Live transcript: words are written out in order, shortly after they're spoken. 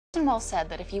Well said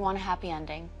that if you want a happy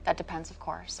ending, that depends, of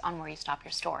course, on where you stop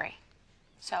your story.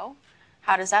 So,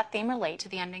 how does that theme relate to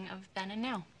the ending of Then and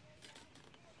Now?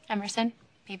 Emerson,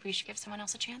 maybe we should give someone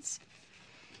else a chance.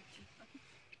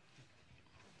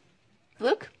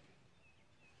 Luke?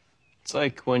 It's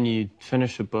like when you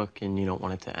finish a book and you don't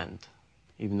want it to end.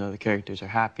 Even though the characters are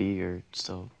happy, you're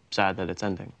still sad that it's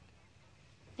ending.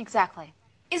 Exactly.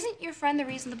 Isn't your friend the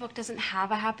reason the book doesn't have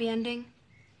a happy ending?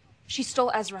 She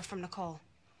stole Ezra from Nicole.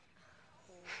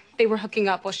 They were hooking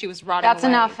up while she was rotting That's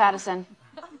away. enough, Addison.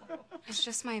 It's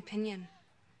just my opinion.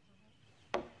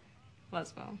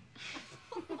 Lesbo.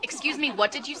 Excuse me,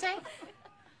 what did you say?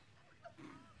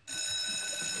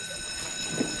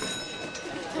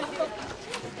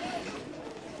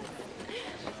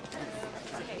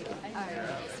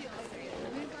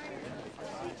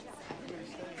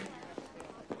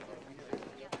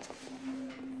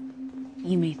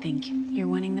 You may think you're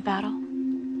winning the battle,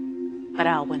 but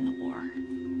I'll win the war.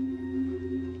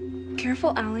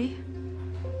 Careful, Allie.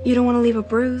 You don't want to leave a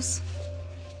bruise.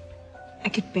 I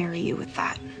could bury you with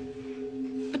that.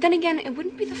 But then again, it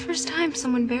wouldn't be the first time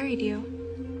someone buried you.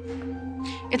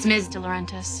 It's Ms. De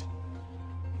Laurentiis.